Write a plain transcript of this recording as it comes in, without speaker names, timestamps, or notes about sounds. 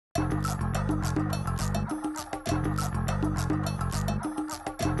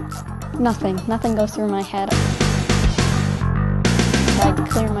Nothing goes through my head. I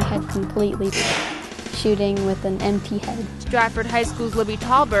clear my head completely, shooting with an empty head. Stratford High School's Libby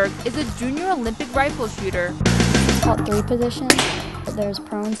Tallberg is a junior Olympic rifle shooter. It's called 3 positions. There's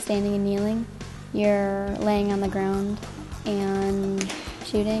prone, standing, and kneeling. You're laying on the ground and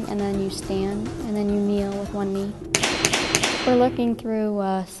shooting, and then you stand, and then you kneel with one knee. We're looking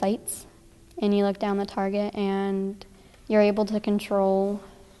through sights, and you look down the target, and you're able to control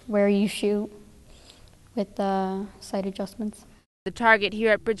where you shoot with sight adjustments. The target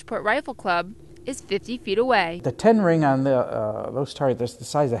here at Bridgeport Rifle Club is 50 feet away. The 10 ring on those targets is the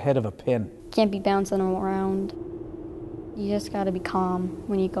size of the head of a pin. Can't be bouncing around. You just got to be calm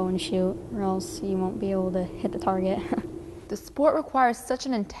when you go and shoot, or else you won't be able to hit the target. The sport requires such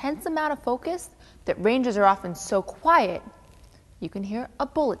an intense amount of focus that ranges are often so quiet, you can hear a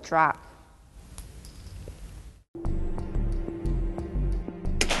bullet drop.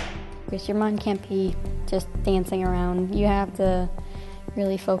 Because your mind can't be just dancing around. You have to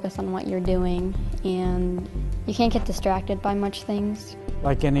really focus on what you're doing, and you can't get distracted by much things.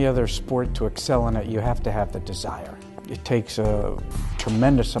 Like any other sport, to excel in it, you have to have the desire. It takes a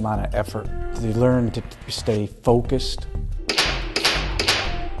tremendous amount of effort to learn to stay focused.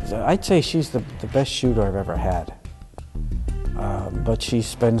 I'd say she's the best shooter I've ever had, but she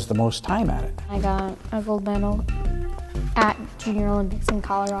spends the most time at it. I got a gold medal at Junior Olympics in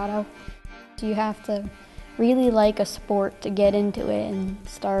Colorado. You have to really like a sport to get into it and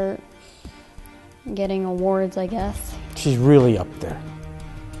start getting awards, I guess. She's really up there.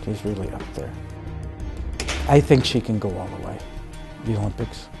 She's really up there. I think she can go all the way, the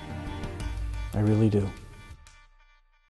Olympics. I really do.